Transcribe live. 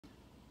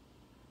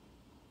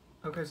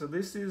Okay, so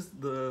this is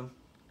the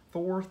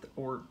fourth,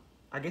 or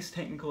I guess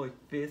technically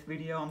fifth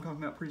video I'm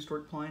talking about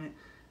Prehistoric Planet.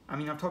 I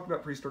mean, I've talked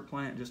about Prehistoric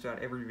Planet just about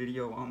every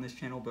video on this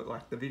channel, but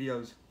like the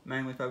videos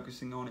mainly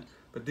focusing on it.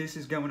 But this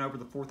is going over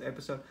the fourth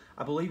episode.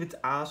 I believe it's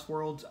Ice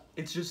Worlds.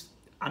 It's just,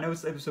 I know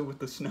it's the episode with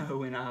the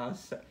snow and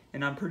ice,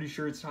 and I'm pretty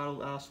sure it's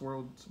titled Ice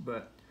Worlds,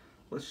 but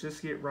let's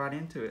just get right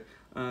into it.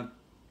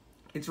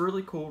 It's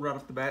really cool right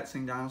off the bat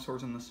seeing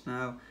dinosaurs in the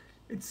snow.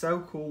 It's so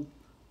cool,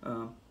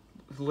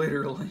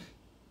 literally.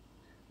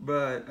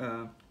 But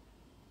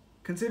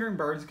considering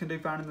birds can do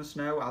fine in the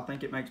snow, I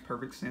think it makes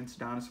perfect sense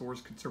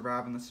dinosaurs could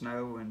survive in the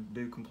snow and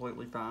do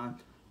completely fine.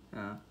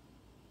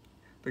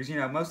 Because, you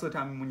know, most of the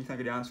time when you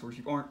think of dinosaurs,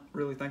 you aren't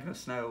really thinking of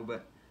snow,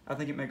 but I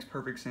think it makes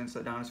perfect sense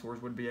that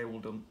dinosaurs would be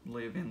able to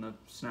live in the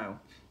snow.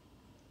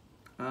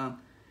 And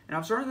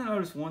I'm starting to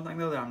notice one thing,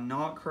 though, that I'm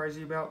not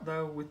crazy about,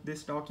 though, with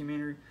this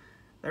documentary.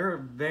 They're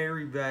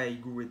very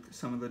vague with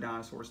some of the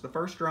dinosaurs. The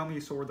first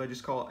dromaeosaur, they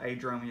just call it a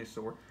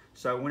dromaeosaur.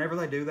 So whenever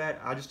they do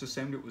that, I just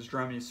assumed it was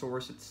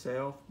Dromaeosaurus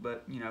itself,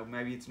 but, you know,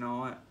 maybe it's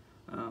not.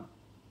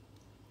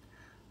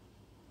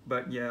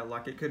 But yeah,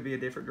 like it could be a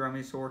different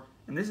dromaeosaur.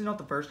 And this is not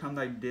the first time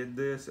they did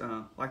this.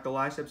 Like the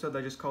last episode,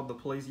 they just called the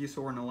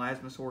plesiosaur and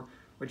elasmosaur,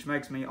 which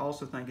makes me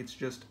also think it's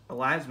just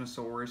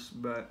Elasmosaurus,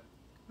 but,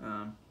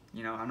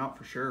 you know, I'm not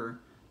for sure.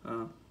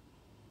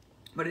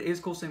 But it is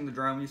cool seeing the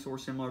dromaeosaur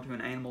similar to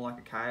an animal like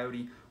a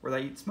coyote, where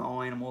they eat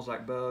small animals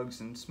like bugs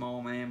and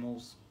small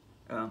mammals.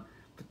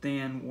 But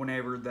then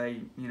whenever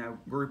they, you know,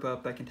 group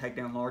up, they can take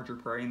down larger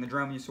prey. In the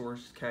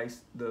dromaeosaur's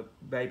case, the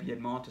baby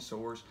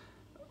edmontosaurs,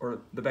 or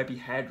the baby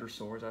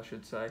hadrosaurs, I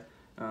should say.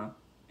 And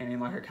in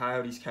like a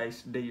coyote's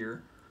case,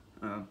 deer.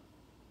 And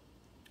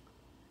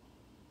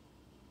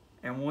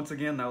once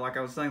again, though, like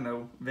I was saying,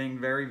 though, being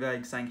very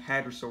vague, saying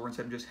hadrosaur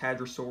instead of just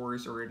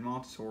hadrosaurus or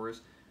edmontosaurus.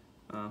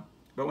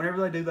 But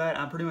whenever they do that,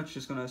 I'm pretty much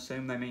just going to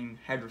assume they mean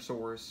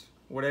hadrosaurus,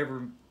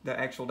 whatever the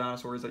actual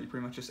dinosaur is that you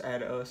pretty much just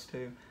add us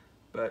to.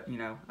 But, you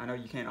know, I know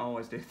you can't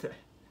always do that.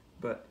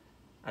 But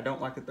I don't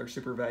like that they're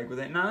super vague with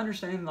it. And I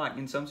understand, like,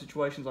 in some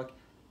situations, like,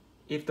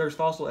 if there's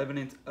fossil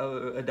evidence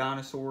of a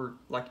dinosaur,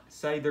 like,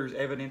 say there's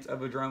evidence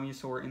of a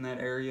dromaeosaur in that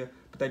area,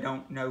 but they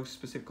don't know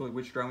specifically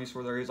which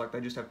dromaeosaur there is, like they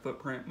just have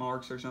footprint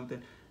marks or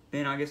something,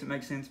 then I guess it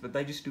makes sense. But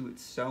they just do it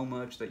so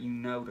much that you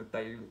know that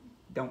they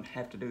don't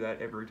have to do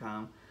that every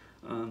time.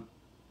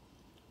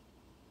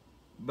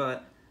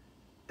 But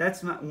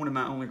that's one of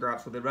my only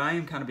gripes with it. But I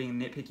am kind of being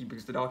nitpicky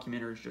because the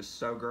documentary is just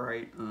so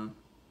great.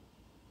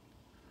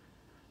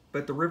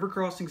 But the river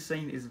crossing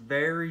scene is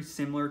very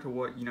similar to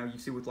what, you know, you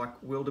see with like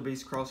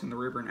wildebeest crossing the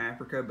river in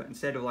Africa. But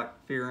instead of like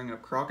fearing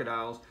of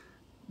crocodiles,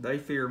 they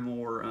fear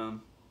more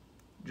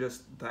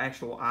just the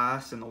actual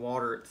ice and the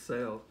water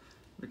itself.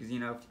 Because, you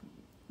know,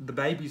 the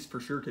babies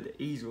for sure could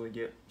easily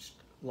get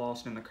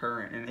lost in the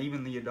current, and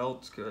even the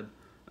adults could.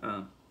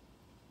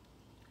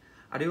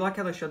 I do like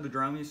how they showed the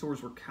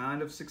dromaeosaurs were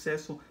kind of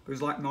successful,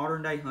 because like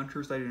modern day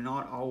hunters, they do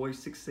not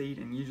always succeed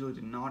and usually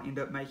do not end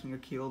up making a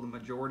kill the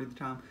majority of the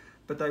time.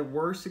 But they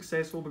were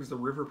successful because the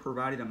river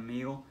provided a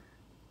meal,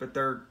 but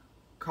their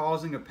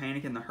causing a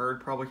panic in the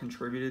herd probably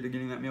contributed to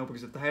getting that meal,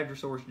 because if the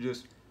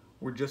hadrosaurs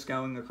were just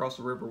going across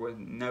the river with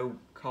no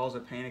cause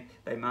of panic,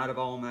 they might have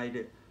all made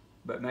it,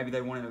 but maybe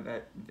they wanted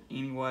it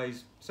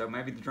anyways, so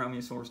maybe the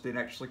dromaeosaurs did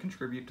actually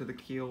contribute to the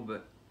kill,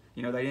 but,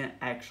 you know, they didn't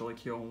actually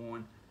kill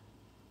one.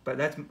 But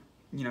that's,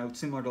 you know,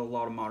 similar to a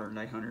lot of modern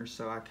day hunters,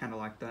 so I kind of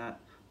like that.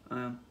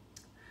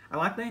 I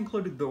like they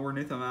included the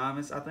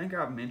ornithomimus. I think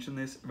I've mentioned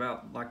this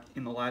about, like,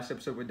 in the last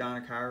episode with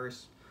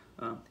Dinochirus.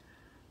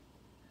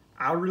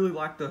 I really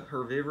like the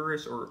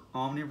herbivorous or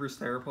omnivorous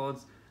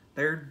theropods.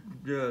 They're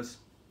just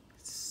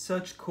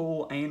such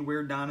cool and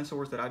weird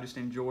dinosaurs that I just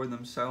enjoy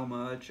them so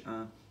much.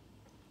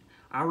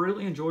 I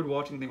really enjoyed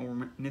watching the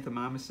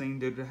ornithomimus scene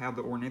due to how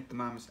the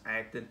ornithomimus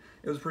acted.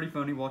 It was pretty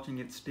funny watching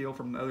it steal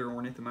from the other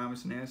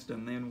ornithomimus nest,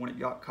 and then when it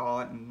got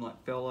caught and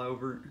like fell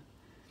over.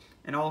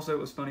 And also it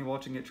was funny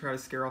watching it try to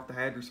scare off the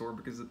hadrosaur,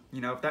 because,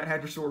 you know, if that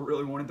hadrosaur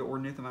really wanted the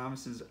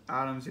ornithomimus's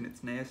items in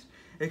its nest,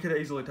 it could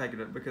easily take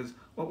it up, because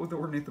what would the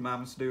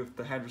ornithomimus do if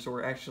the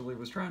hadrosaur actually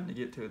was trying to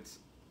get to its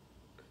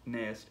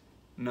nest?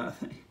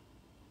 Nothing.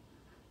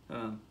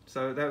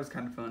 So that was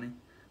kind of funny.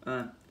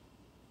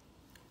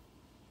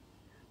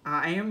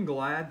 I am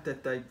glad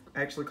that they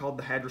actually called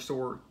the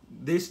hadrosaur,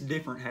 this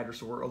different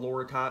hadrosaur,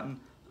 Olorotitan,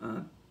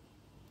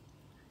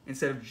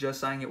 instead of just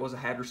saying it was a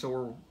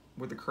hadrosaur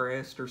with a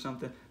crest or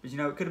something. But, you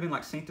know, it could have been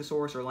like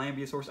Synthosaurus or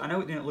Lambeosaurus. I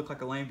know it didn't look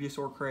like a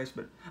Lambeosaur crest,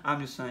 but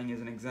I'm just saying as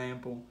an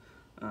example.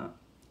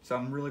 So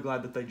I'm really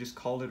glad that they just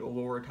called it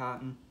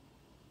Olorotitan.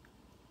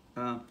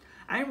 I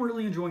am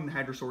really enjoying the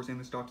hadrosaurs in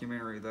this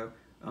documentary, though.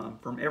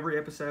 From every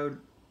episode,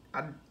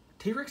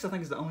 T-Rex, I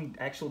think, is the only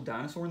actual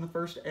dinosaur in the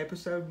first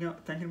episode, you know,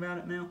 thinking about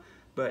it now.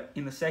 But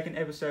in the second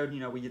episode, you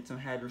know, we get some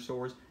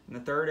hadrosaurs. In the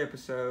third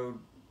episode,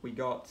 we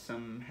got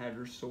some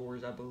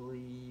hadrosaurs, I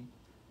believe.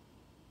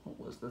 What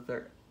was the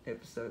third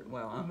episode?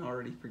 Well, I'm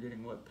already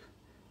forgetting what.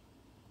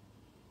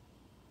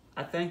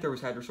 I think there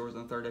was hadrosaurs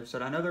in the third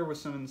episode. I know there was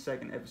some in the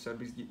second episode,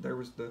 because there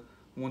was the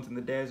ones in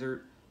the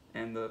desert,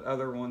 and the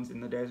other ones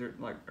in the desert,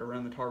 like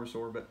around the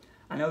Tarbosaur. But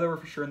I know they were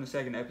for sure in the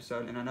second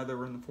episode, and I know they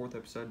were in the fourth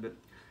episode. But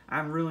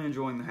I'm really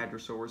enjoying the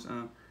hadrosaurs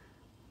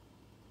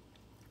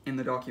in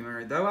the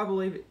documentary, though I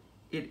believe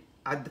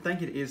I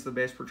think it is the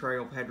best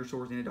portrayal of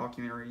hadrosaurs in a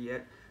documentary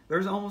yet.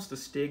 There's almost a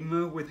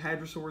stigma with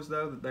hadrosaurs,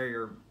 though, that they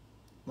are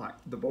like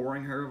the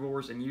boring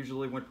herbivores, and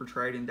usually when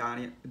portrayed in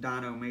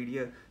dino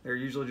media, they're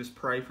usually just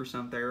prey for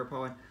some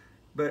theropod.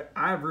 But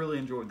I've really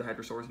enjoyed the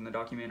hadrosaurs in the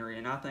documentary,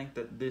 and I think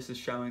that this is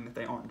showing that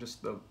they aren't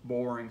just the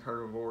boring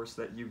herbivores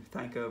that you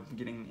think of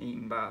getting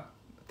eaten by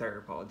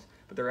theropods,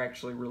 but they're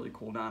actually really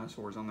cool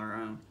dinosaurs on their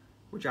own,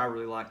 which I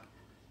really like.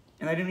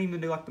 And they didn't even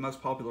do like the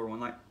most popular one.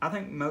 Like, I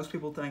think most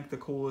people think the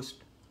coolest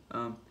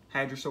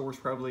hadrosaur is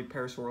probably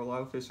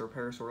Parasaurolophus or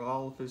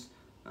Parasaurolophus,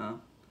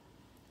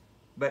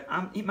 but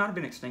it might have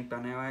been extinct by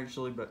now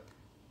actually.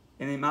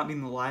 And it might be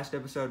in the last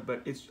episode.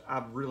 But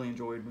I've really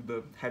enjoyed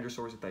the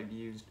hadrosaurs that they've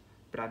used.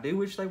 But I do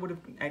wish they would have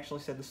actually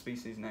said the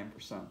species name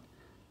for some.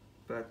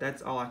 But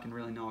that's all I can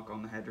really knock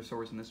on the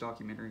hadrosaurs in this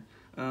documentary.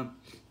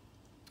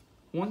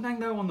 One thing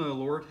though on the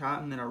Allura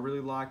Titan that I really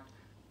liked,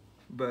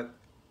 but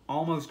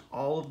almost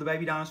all of the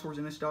baby dinosaurs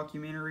in this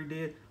documentary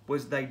did,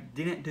 was they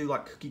didn't do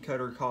like cookie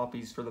cutter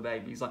copies for the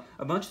babies. Like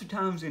a bunch of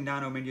times in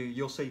dino media,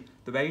 you'll see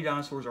the baby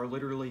dinosaurs are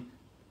literally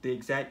the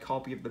exact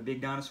copy of the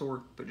big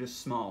dinosaur, but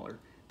just smaller.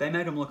 They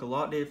made them look a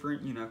lot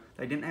different. You know,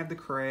 they didn't have the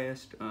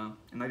crest, and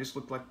they just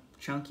looked like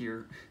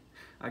chunkier,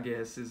 I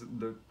guess is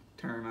the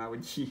term I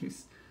would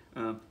use.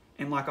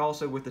 And like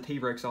also with the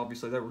T-Rex,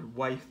 obviously they were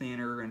way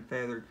thinner and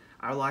feathered.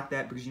 I like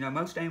that because, you know,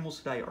 most animals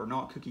today are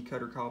not cookie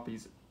cutter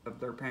copies of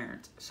their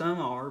parents. Some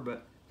are,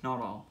 but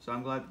not all. So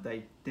I'm glad that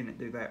they didn't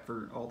do that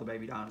for all the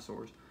baby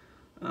dinosaurs.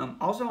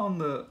 Also on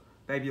the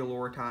baby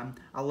Allura Titan,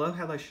 I love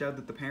how they showed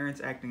that the parents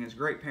acting as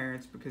great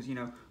parents, because, you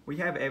know, we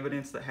have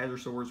evidence that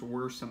hadrosaurs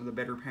were some of the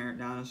better parent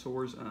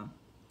dinosaurs.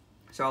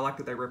 So I like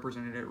that they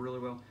represented it really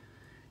well.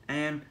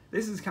 And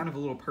this is kind of a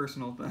little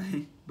personal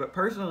thing, but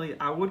personally,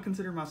 I would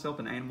consider myself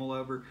an animal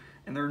lover,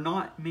 and there are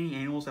not many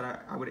animals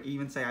that I would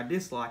even say I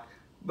dislike,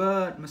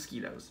 but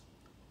mosquitoes.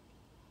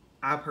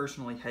 I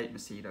personally hate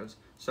mosquitoes.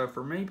 So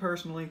for me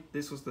personally,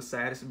 this was the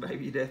saddest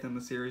baby death in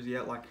the series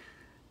yet. Like,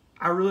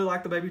 I really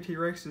like the baby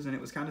T-Rexes, and it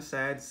was kind of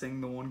sad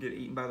seeing the one get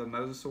eaten by the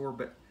mosasaur,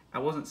 but I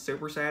wasn't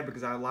super sad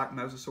because I like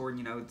mosasaur, and,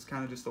 you know, it's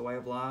kind of just the way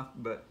of life.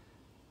 But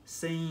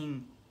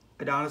seeing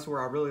a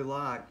dinosaur I really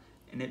like,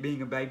 and it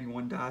being a baby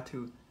one, die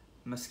to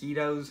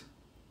mosquitoes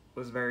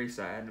was very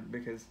sad,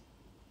 because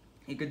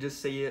you could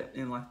just see it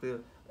in like the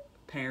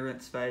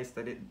parent's face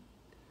that it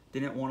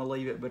didn't want to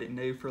leave it, but it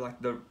knew for like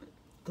the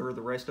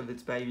rest of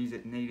its babies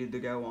it needed to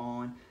go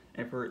on,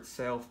 and for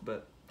itself,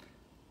 but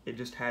it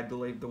just had to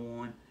leave the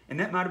one. And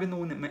that might have been the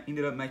one that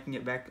ended up making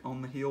it back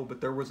on the hill, but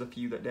there was a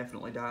few that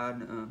definitely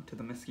died to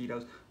the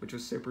mosquitoes, which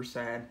was super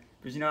sad.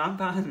 Because, you know, I'm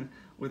fine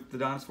with the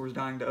dinosaurs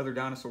dying to other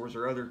dinosaurs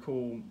or other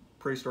cool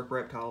prehistoric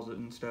reptiles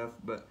and stuff,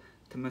 but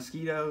to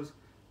mosquitoes,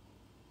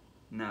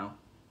 no.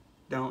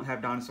 Don't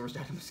have dinosaurs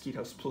die to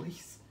mosquitoes,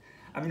 please.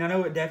 I mean, I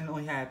know it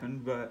definitely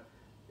happened, but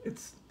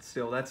it's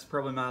still, that's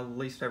probably my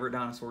least favorite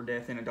dinosaur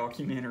death in a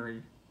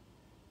documentary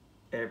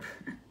ever.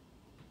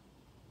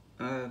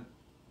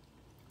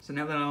 So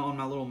now that I'm on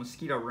my little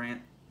mosquito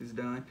rant is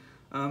done,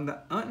 the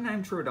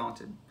unnamed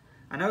Troodontid.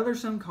 I know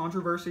there's some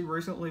controversy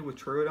recently with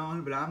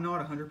Troodon, but I'm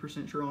not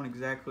 100% sure on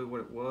exactly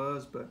what it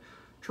was. But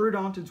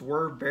Troodontids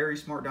were very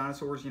smart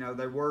dinosaurs. You know,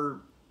 they were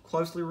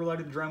closely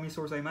related to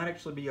dromaeosaurs. They might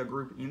actually be a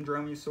group in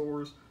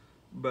dromaeosaurs,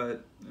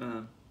 but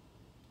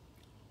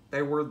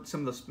they were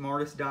some of the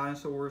smartest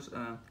dinosaurs.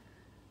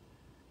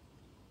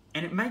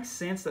 And it makes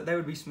sense that they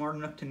would be smart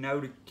enough to know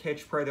to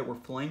catch prey that were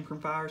fleeing from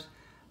fires.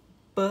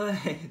 But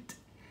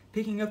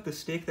picking up the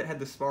stick that had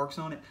the sparks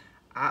on it,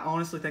 I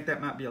honestly think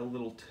that might be a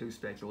little too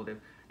speculative.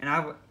 And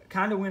I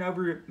kind of went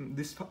over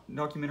this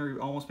documentary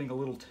almost being a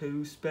little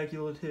too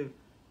speculative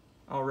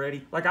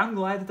already. Like, I'm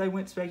glad that they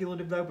went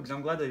speculative, though, because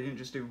I'm glad they didn't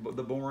just do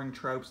the boring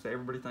tropes that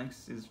everybody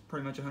thinks is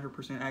pretty much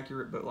 100%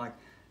 accurate. But, like,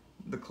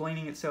 the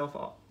cleaning itself,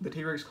 the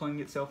T-Rex cleaning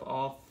itself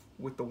off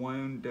with the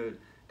wound to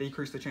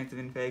decrease the chance of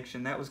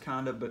infection, that was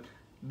kind of, but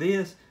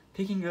this,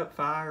 picking up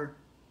fire,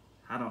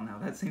 I don't know,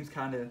 that seems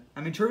kind of,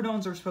 I mean,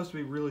 Troodons are supposed to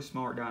be really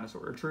smart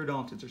dinosaurs, or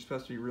Troodontids are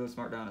supposed to be really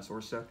smart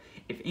dinosaurs, so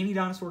if any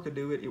dinosaur could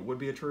do it, it would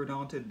be a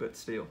Troodontid, but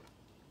still,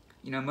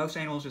 you know, most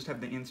animals just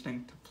have the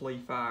instinct to flee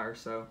fire,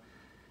 so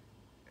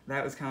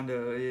that was kind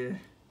of a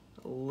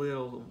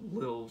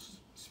little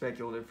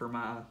speculative for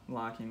my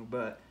liking,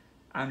 but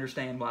I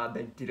understand why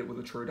they did it with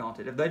a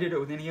Troodontid. If they did it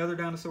with any other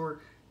dinosaur,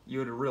 you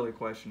would have really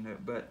questioned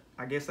it, but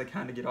I guess they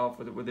kind of get off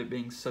with it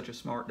being such a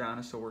smart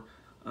dinosaur.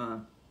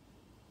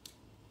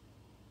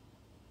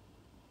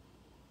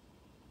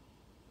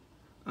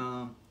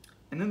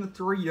 And then the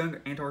 3 young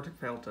Antarctic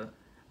Felta,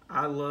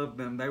 I love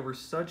them. They were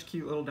such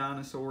cute little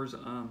dinosaurs,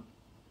 and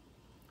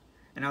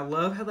I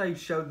love how they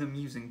showed them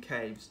using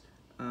caves.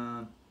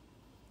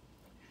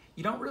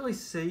 You don't really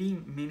see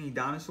many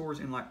dinosaurs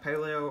in like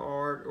paleo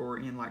art or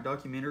in like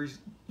documentaries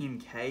in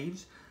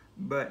caves,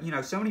 but you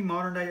know, so many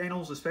modern day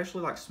animals,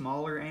 especially like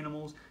smaller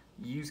animals,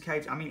 use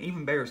caves. I mean,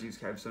 even bears use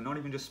caves, so not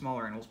even just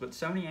smaller animals, but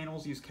so many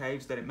animals use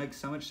caves that it makes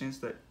so much sense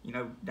that, you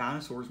know,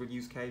 dinosaurs would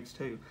use caves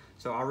too.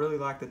 So I really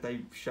like that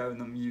they've shown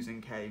them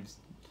using caves.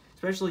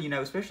 Especially, you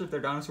know, especially if they're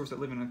dinosaurs that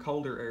live in a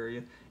colder area,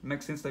 it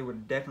makes sense they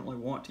would definitely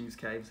want to use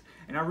caves.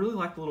 And I really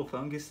like the little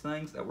fungus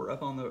things that were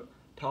up on the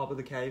top of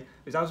the cave,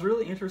 because I was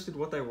really interested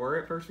what they were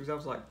at first, because I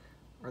was like,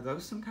 are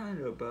those some kind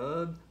of a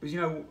bug? Because, you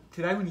know,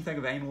 today when you think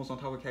of animals on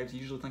top of caves, you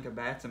usually think of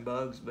bats and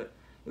bugs, but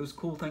it was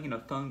cool thinking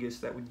of fungus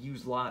that would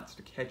use lights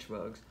to catch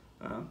bugs.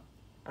 I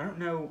don't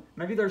know,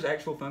 maybe there's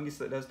actual fungus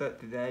that does that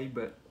today,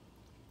 but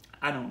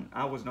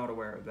I was not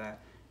aware of that.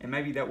 And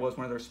maybe that was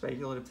one of their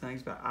speculative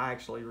things, but I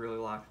actually really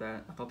liked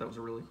that. I thought that was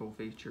a really cool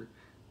feature.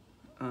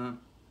 And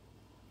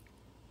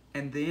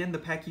then the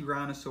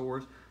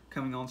Pachyrhinosaurs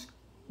coming on,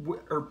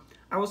 or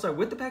I will say,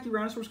 with the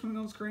Pachyrhinosaurs coming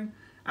on screen,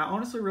 I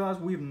honestly realized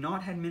we have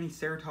not had many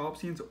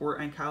ceratopsians or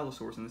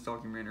ankylosaurs in this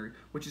documentary,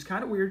 which is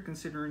kind of weird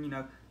considering, you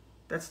know,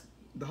 that's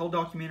the whole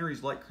documentary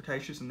is late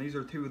Cretaceous, and these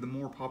are two of the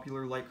more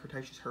popular late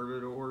Cretaceous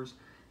herbivores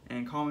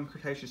and common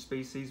Cretaceous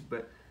species,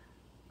 but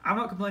I'm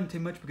not complaining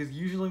too much because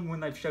usually when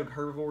they've showed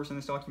herbivores in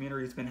this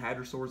documentary, it's been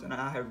hadrosaurs, and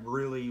I have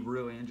really,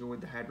 really enjoyed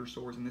the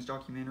hadrosaurs in this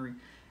documentary.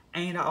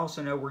 And I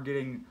also know we're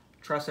getting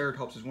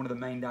Triceratops as one of the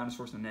main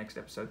dinosaurs in the next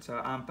episode, so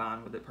I'm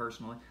fine with it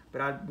personally.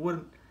 But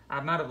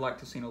I might have liked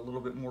to have seen a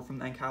little bit more from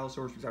the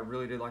ankylosaurs because I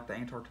really did like the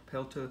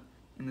Antarctopelta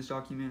in this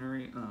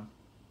documentary.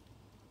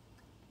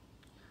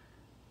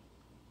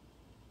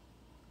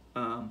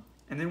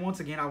 And then once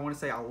again, I want to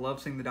say I love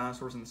seeing the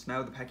dinosaurs in the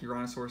snow. The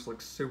Pachyrhinosaurus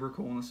looks super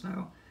cool in the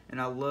snow. And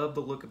I love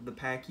the look of the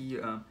Pachy.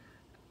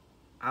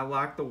 I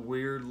like the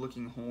weird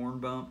looking horn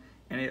bump,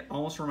 and it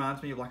almost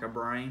reminds me of like a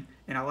brain.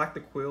 And I like the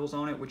quills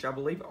on it, which I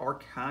believe are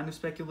kind of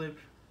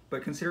speculative,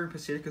 but considering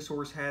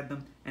Psittacosaurus had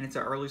them, and it's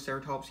an early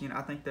ceratopsian,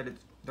 I think that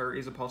there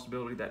is a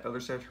possibility that other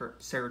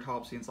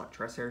ceratopsians like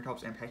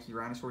Triceratops and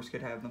Pachyrhinosaurus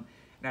could have them.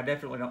 And I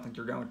definitely don't think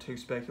you're going too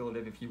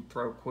speculative if you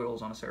throw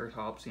quills on a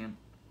ceratopsian.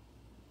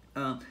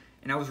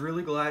 And I was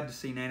really glad to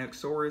see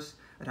Nanoxaurus,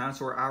 a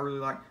dinosaur I really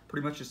like,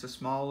 pretty much just a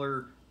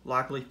smaller,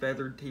 likely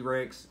feathered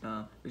T-Rex,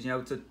 because, you know,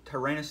 it's a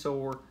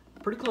Tyrannosaur,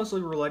 pretty closely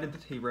related to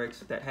T-Rex,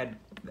 that had,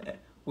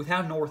 with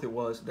how north it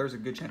was, there's a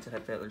good chance it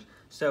had feathers.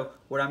 So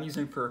what I'm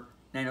using for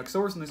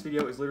Nanoxaurus in this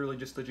video is literally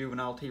just the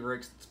juvenile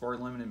T-Rex that's Safari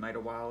Limited made a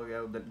while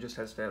ago that just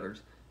has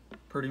feathers.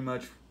 Pretty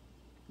much,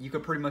 you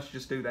could pretty much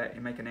just do that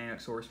and make a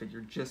Nanoxaurus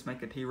figure. Just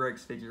make a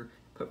T-Rex figure,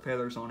 put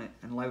feathers on it,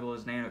 and label it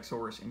as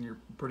Nanoxaurus, and you're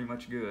pretty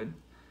much good.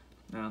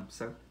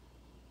 So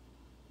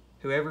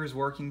whoever is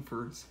working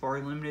for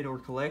Safari Limited or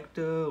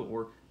Collecta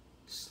or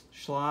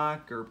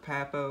Schleich or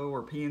Papo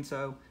or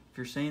Pienso, if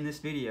you're seeing this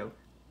video,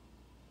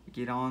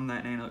 get on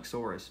that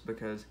Nanoxaurus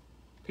because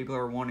people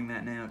are wanting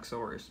that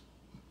Nanoxaurus.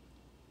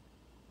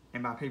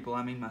 And by people,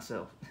 I mean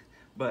myself.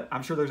 But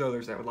I'm sure there's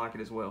others that would like it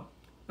as well.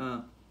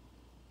 And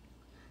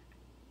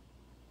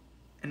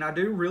I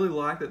do really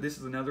like that this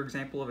is another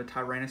example of a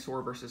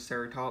Tyrannosaur versus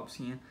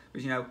Ceratopsian.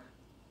 Because, you know,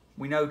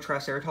 we know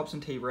Triceratops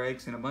and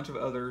T-Rex and a bunch of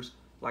others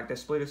like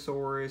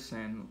Daspletosaurus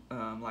and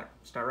like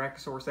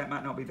Styracosaurus, that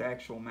might not be the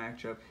actual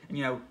matchup. And,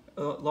 you know,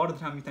 a lot of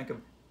the time you think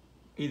of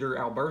either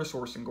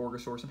Albertosaurus and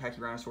Gorgosaurus and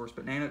Pachyrhinosaurus,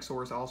 but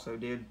Nanoxaurus also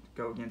did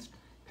go against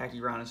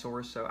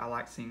Pachyrhinosaurus, so I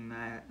like seeing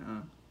that.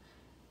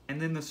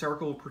 And then the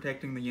circle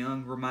protecting the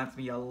young reminds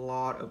me a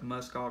lot of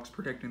muskox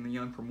protecting the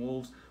young from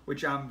wolves,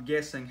 which I'm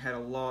guessing had a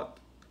lot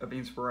of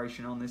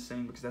inspiration on this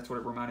scene because that's what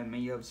it reminded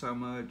me of so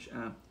much.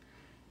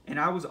 And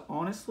I was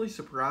honestly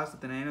surprised that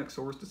the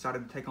Nanoxaurus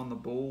decided to take on the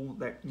bull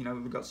that, you know,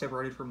 got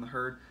separated from the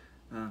herd.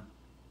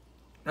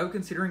 Though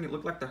considering it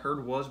looked like the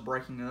herd was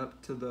breaking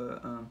up to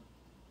the,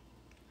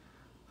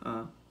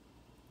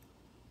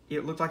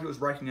 it looked like it was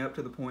breaking up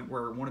to the point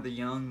where one of the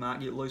young might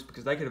get loose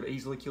because they could have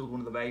easily killed one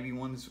of the baby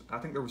ones. I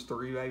think there was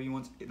 3 baby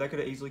ones. They could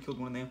have easily killed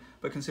one of them.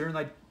 But considering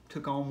they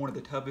took on one of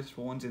the toughest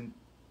ones and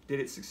did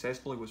it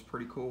successfully was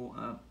pretty cool.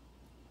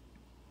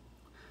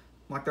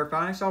 Like their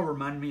fighting style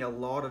reminded me a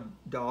lot of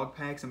dog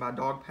packs, and by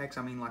dog packs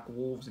I mean like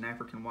wolves and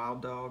African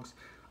wild dogs,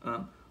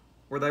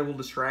 where they will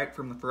distract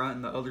from the front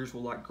and the others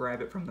will like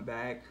grab it from the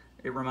back.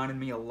 It reminded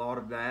me a lot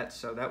of that,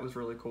 so that was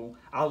really cool.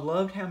 I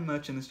loved how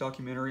much in this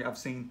documentary I've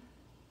seen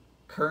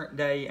current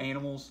day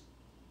animals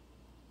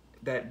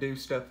that do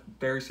stuff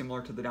very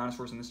similar to the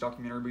dinosaurs in this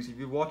documentary, because if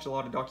you watch a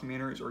lot of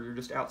documentaries or you're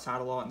just outside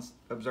a lot and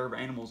observe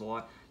animals a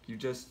lot, you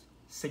just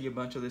see a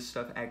bunch of this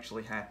stuff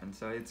actually happen,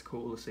 so it's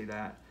cool to see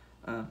that.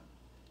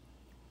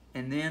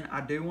 And then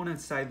I do want to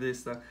say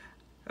this though.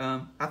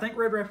 I think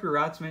Red Raptor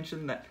Wrights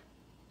mentioned that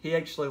he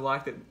actually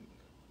liked it,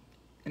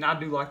 and I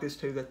do like this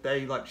too, that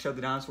they like show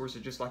the dinosaurs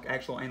as just like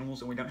actual animals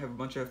and we don't have a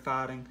bunch of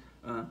fighting.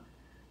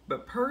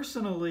 But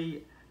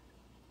personally,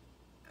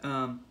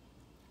 I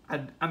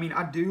mean,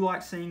 I do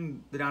like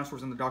seeing the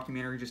dinosaurs in the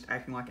documentary just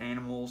acting like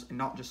animals and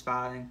not just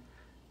fighting.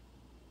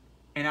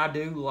 And I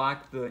do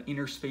like the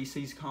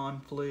interspecies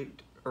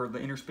conflict or the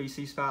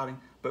interspecies fighting,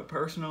 but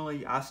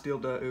personally, I still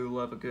do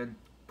love a good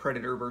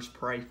predator versus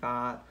prey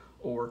fight,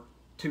 or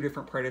 2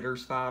 different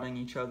predators fighting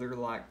each other,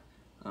 like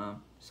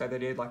So they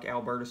did like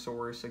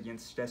Albertosaurus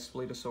against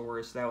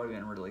Daspletosaurus. That would have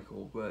been really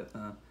cool, but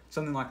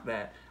something like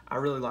that. I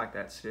really like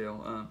that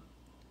still.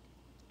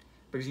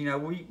 Because, you know,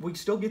 we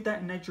still get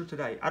that in nature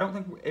today. I don't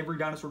think every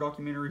dinosaur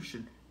documentary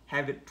should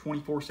have it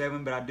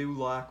 24/7, but I do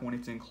like when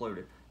it's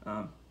included.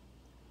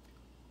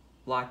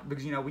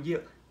 Because, you know, we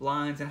get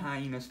lions and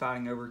hyenas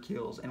fighting over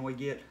kills, and we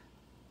get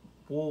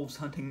wolves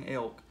hunting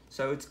elk.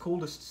 So it's cool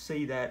to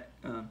see that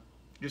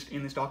just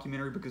in this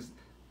documentary, because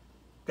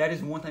that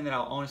is one thing that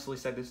I'll honestly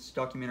say this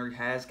documentary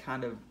has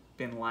kind of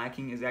been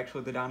lacking, is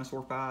actually the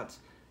dinosaur fights.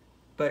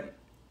 But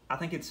I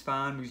think it's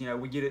fine because, you know,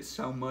 we get it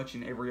so much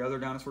in every other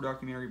dinosaur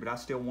documentary, but I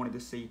still wanted to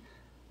see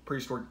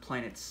Prehistoric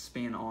Planet's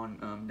spin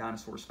on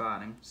dinosaurs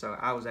fighting. So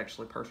I was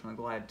actually personally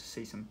glad to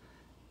see some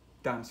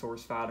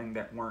dinosaurs fighting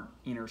that weren't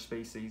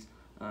interspecies.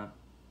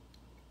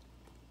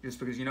 Just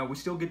because, you know, we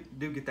still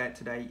do get that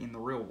today in the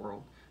real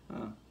world.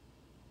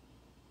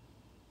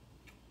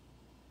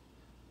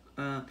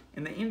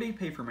 And the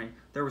MVP for me,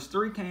 there was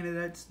 3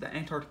 candidates. The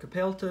Antarctica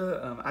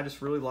Pelta, I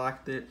just really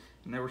liked it,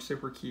 and they were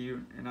super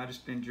cute, and I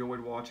just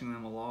enjoyed watching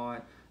them a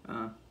lot.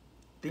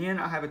 Then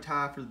I have a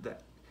tie for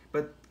that,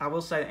 but I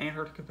will say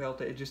Antarctica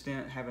Pelta, it just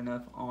didn't have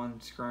enough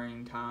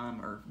on-screen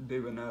time or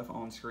do enough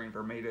on-screen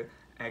for me to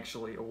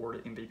actually award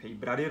it MVP,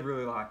 but I did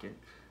really like it.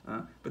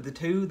 But the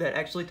 2 that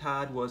actually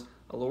tied was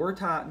Allura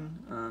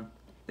Titan.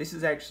 This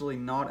is actually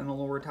not an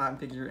Allura Titan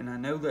figure, and I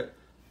know that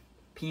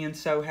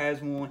Pienso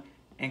has one,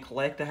 and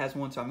Collecta has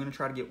one, so I'm going to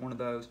try to get one of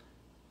those.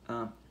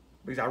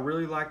 Because I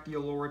really like the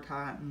Allura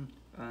Titan.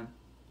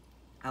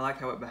 I like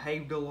how it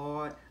behaved a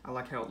lot. I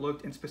like how it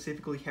looked, and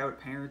specifically how it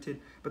parented.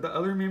 But the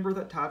other member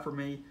that tied for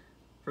me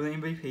for the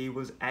MVP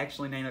was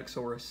actually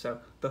Nanuqsaurus. So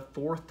the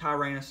 4th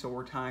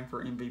Tyrannosaur tying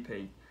for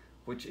MVP,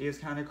 which is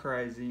kind of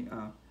crazy.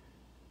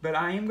 But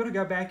I am going to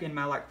go back in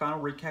my final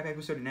recap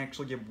episode and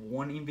actually give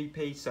one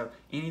MVP. So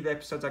any of the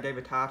episodes I gave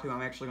a tie to,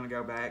 I'm actually going to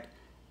go back.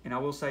 And I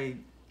will say,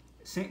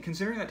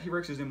 considering that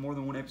T-Rex is in more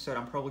than one episode,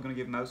 I'm probably going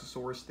to give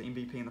Mosasaurus the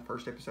MVP in the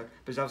first episode,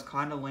 because I was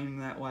kind of leaning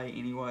that way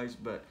anyways,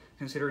 but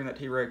considering that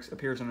T-Rex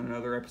appears in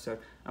another episode,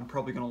 I'm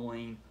probably going to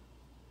lean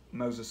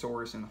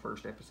Mosasaurus in the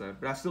first episode.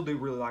 But I still do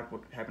really like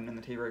what happened in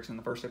the T-Rex in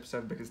the first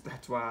episode, because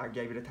that's why I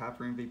gave it a tie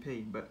for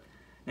MVP. But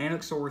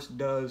Nanuqsaurus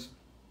does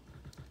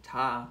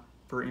tie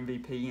for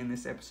MVP in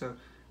this episode.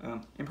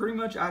 And pretty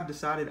much I've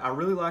decided, I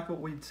really like what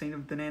we'd seen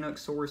of the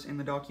Nanuqsaurus in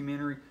the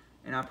documentary,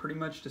 and I pretty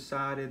much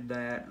decided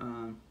that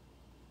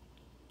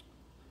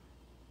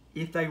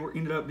if they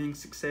ended up being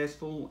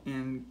successful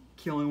in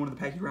killing one of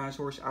the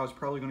Pachyrhinosaurus, I was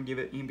probably going to give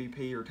it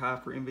MVP or tie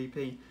for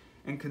MVP.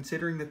 And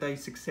considering that they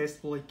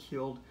successfully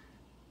killed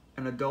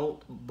an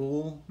adult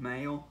bull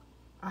male,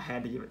 I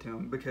had to give it to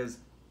them, because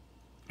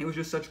it was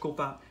just such a cool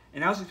fight.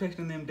 And I was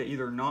expecting them to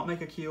either not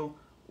make a kill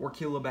or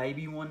kill a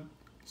baby one.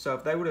 So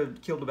if they would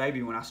have killed a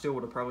baby one, I still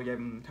would have probably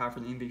given them the tie for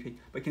the MVP.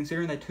 But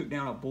considering they took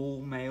down a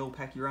bull male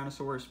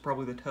Pachyrhinosaurus,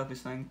 probably the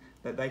toughest thing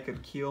that they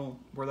could kill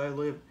where they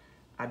live,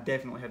 I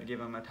definitely had to give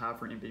them a tie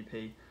for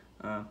MVP.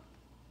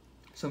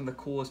 Some of the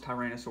coolest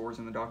Tyrannosaurs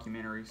in the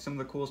documentary, some of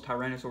the coolest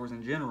Tyrannosaurs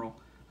in general,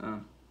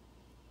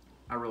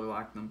 I really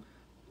liked them.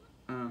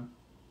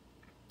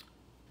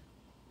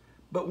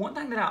 But one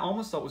thing that I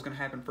almost thought was going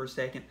to happen for a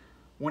second,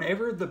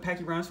 whenever the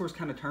Pachyrhinosaurs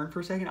kind of turned for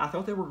a second, I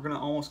thought they were going to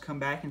almost come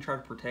back and try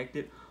to protect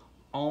it,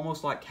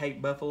 almost like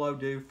Cape Buffalo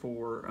do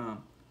for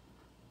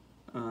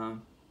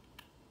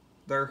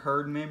their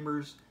herd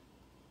members.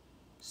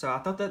 So I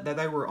thought that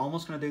they were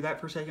almost going to do that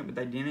for a second, but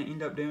they didn't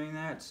end up doing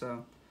that.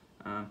 So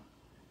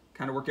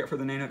kind of worked out for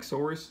the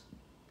Nanuqsaurus.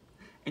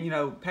 And, you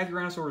know,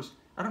 Pachyrhinosaurs,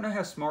 I don't know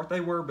how smart they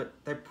were, but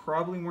they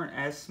probably weren't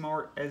as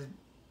smart as...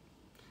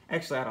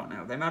 Actually, I don't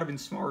know. They might have been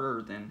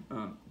smarter than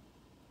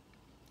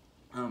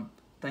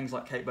things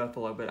like Cape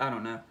Buffalo, but I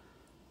don't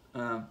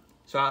know.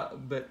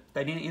 But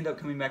they didn't end up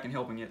coming back and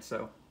helping it,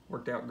 so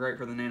worked out great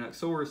for the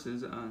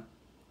Nanuqsauruses.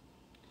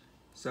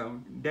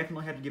 So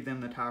definitely had to give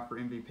them the tie for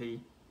MVP.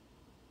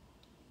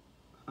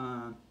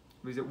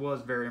 Because it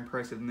was very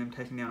impressive in them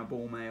taking down a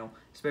bull male,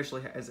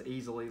 especially as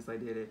easily as they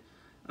did it.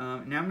 Now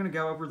I'm going to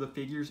go over the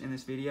figures in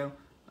this video.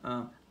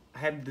 I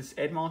have this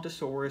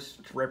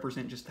Edmontosaurus to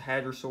represent just the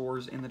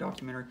hadrosaurs in the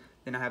documentary.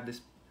 Then I have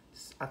this,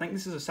 I think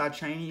this is a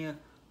Seychania.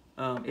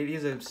 It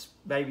is a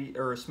baby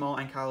or a small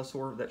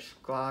ankylosaur that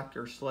Schleich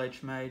or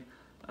Sledge made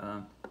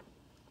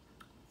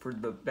for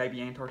the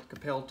baby Antarctica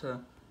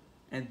Pelta.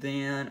 And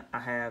then I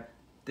have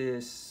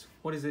this,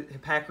 what is it,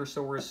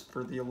 Hipparchosaurus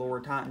for the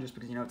Allura Titan, just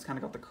because, you know, it's kind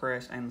of got the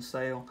crest and the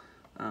sail.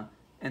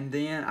 And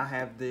then I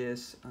have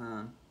this,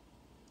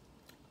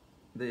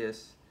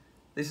 this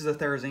is a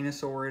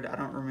Therizzinosaurid. I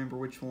don't remember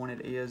which one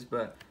it is,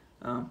 but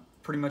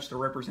pretty much to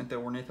represent the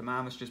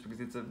Ornithomimus, just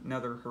because it's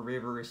another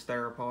herbivorous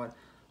theropod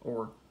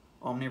or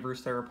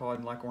omnivorous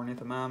theropod like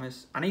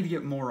Ornithomimus. I need to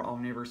get more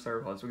omnivorous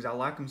theropods because I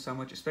like them so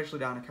much, especially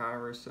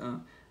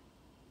Dinochirus.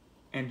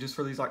 And just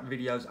for these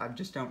videos, I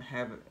just don't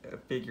have a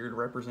figure to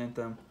represent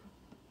them.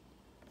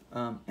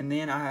 And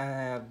then I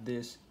have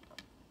this.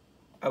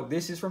 Oh,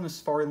 this is from the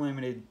Safari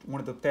Limited, one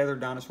of the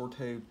feathered dinosaur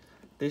tube.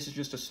 This is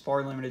just a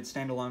Safari Limited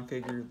standalone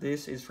figure.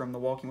 This is from the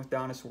Walking with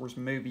Dinosaurs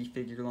movie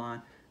figure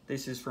line.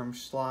 This is from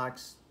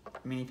Schleik's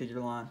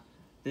minifigure line.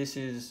 This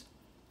is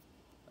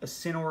a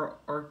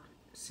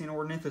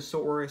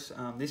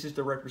Cinornithosaurus. This is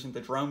to represent the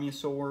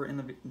Dromaeosaur in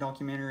the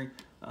documentary.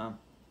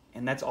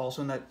 And that's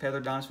also in that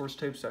Feathered Dinosaurs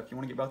tube, so if you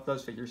want to get both of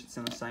those figures, it's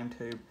in the same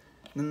tube.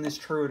 And then this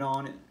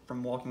Troodon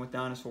from Walking with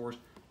Dinosaurs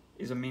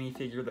is a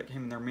minifigure that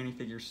came in their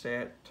minifigure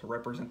set to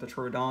represent the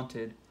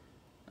Troodontid.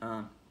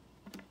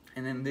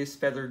 And then this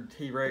feathered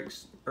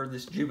T-Rex, or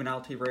this juvenile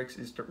T-Rex,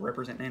 is to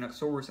represent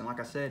Nanosaurus. And like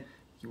I said,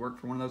 if you work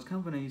for one of those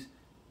companies,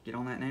 get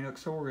on that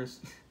Nanosaurus.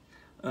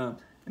 And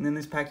then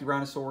this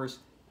Pachyrhinosaurus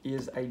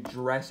is a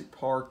Jurassic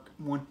Park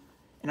one.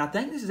 And I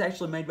think this is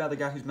actually made by the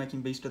guy who's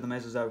making Beast of the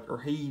Mesozoic, or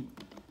he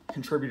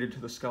contributed to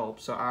the sculpt,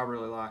 so I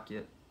really like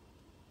it.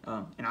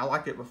 And I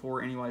liked it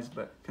before anyways,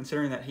 but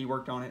considering that he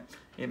worked on it,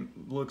 it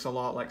looks a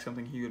lot like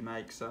something he would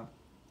make, so.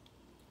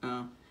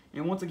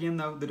 And once again,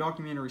 though, the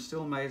documentary is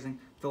still amazing.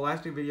 The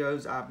last two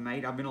videos I've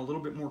made, I've been a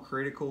little bit more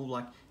critical.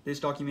 Like this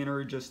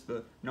documentary, just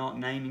the not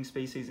naming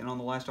species, and on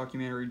the last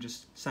documentary,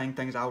 just saying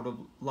things I would have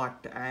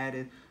liked to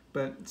add.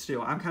 But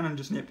still, I'm kind of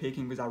just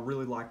nitpicking because I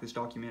really like this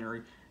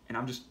documentary, and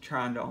I'm just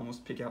trying to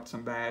almost pick out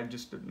some bad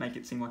just to make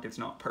it seem like it's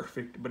not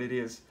perfect, but it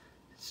is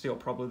still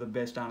probably the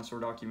best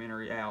dinosaur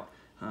documentary out.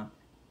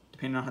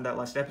 Depending on how that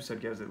last episode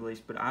goes, at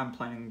least. But I'm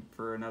planning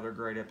for another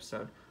great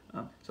episode.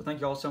 So thank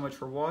you all so much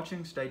for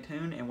watching. Stay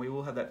tuned, and we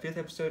will have that 5th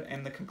episode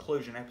and the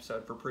conclusion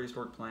episode for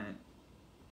Prehistoric Planet.